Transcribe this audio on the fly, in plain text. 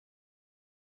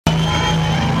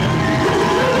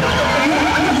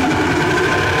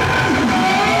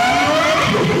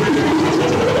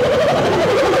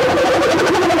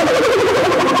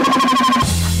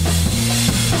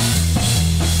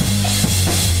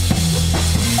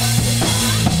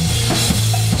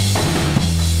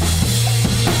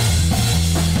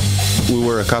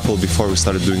were a couple before we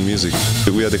started doing music.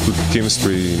 We had a good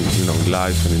chemistry, you know, in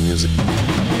life and in music.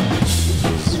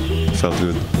 It felt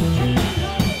good.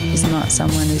 He's not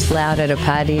someone who's loud at a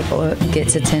party or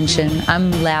gets attention.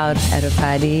 I'm loud at a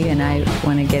party and I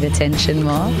want to get attention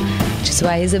more, which is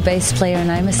why he's a bass player and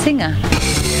I'm a singer.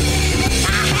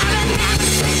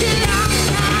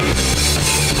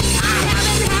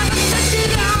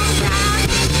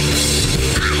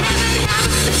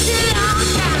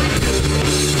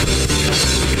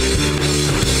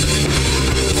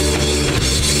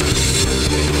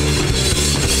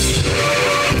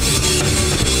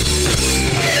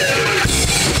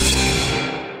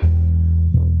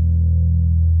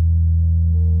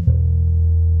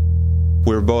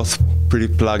 We're both pretty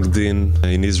plugged in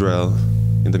Israel,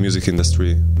 in the music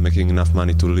industry, making enough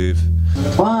money to live.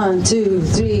 1, 2,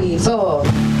 3, 4.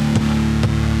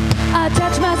 I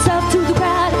touch myself to the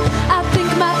ground. I think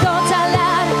my thoughts out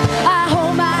loud. I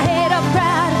hold my head up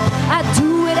proud. I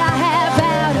do what I have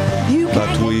out.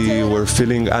 But we were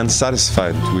feeling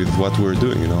unsatisfied with what we were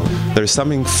doing, you know. There's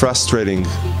something frustrating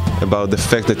about the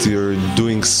fact that you're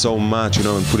doing so much, you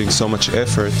know, and putting so much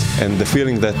effort, and the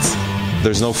feeling that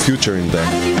there's no future in that.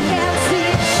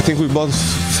 I think we both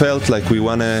felt like we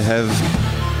want to have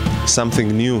something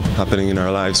new happening in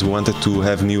our lives. We wanted to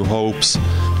have new hopes,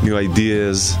 new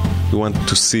ideas. We wanted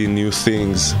to see new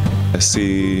things,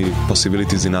 see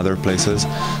possibilities in other places.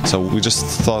 So we just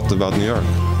thought about New York.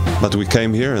 But we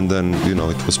came here and then, you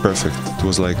know, it was perfect. It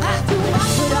was like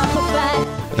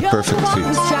a perfect fit.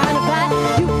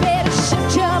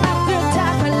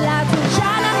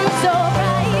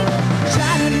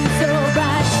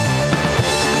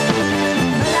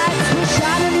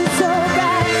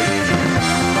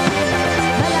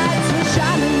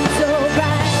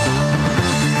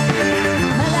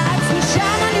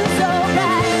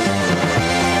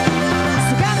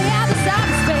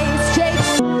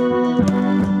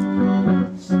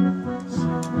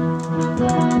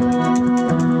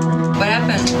 What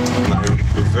happened? My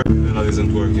reverb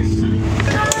isn't working.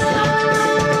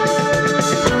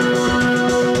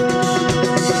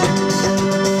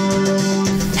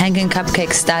 Hanging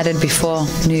Cupcakes started before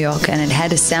New York and it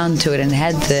had a sound to it and it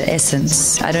had the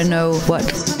essence. I don't know what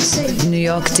New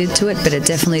York did to it, but it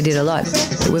definitely did a lot.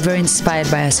 We're very inspired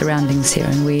by our surroundings here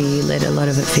and we let a lot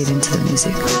of it feed into the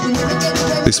music.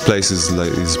 This place is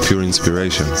pure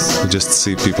inspiration. You just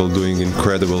see people doing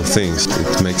incredible things.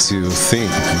 It makes you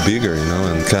think bigger, you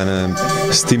know, and kind of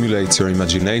stimulates your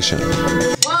imagination.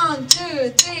 1, 2,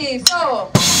 3, 4.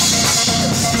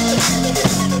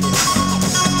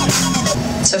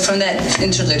 So from that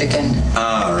interlude again.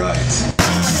 Ah, right.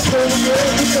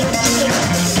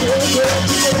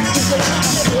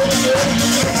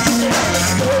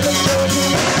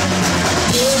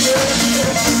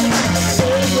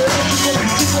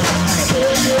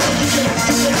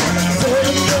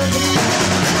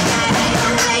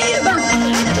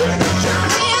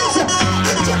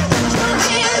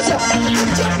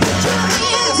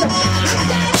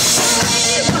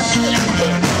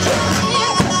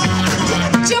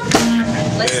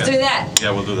 Let's do that.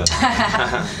 Yeah, we'll do that.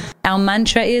 Our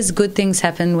mantra is good things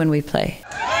happen when we play.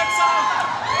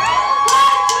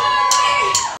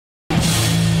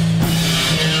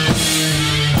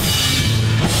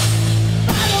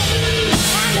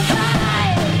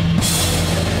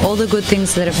 All the good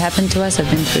things that have happened to us have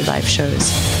been through live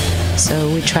shows.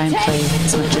 So we try and play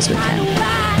as much as we can.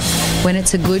 When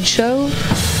it's a good show,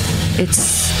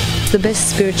 it's the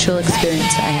best spiritual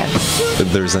experience I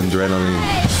have. There's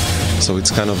adrenaline, so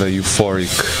it's kind of a euphoric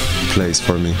place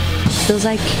for me. It feels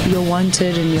like you're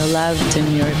wanted and you're loved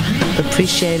and you're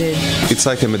appreciated. It's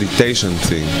like a meditation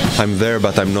thing. I'm there,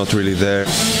 but I'm not really there.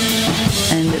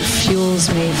 And it fuels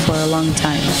me for a long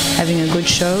time. Having a good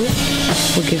show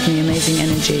will give me amazing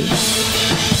energy.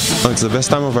 It's the best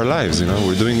time of our lives, you know.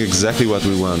 We're doing exactly what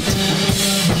we want.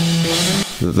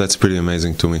 That's pretty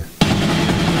amazing to me.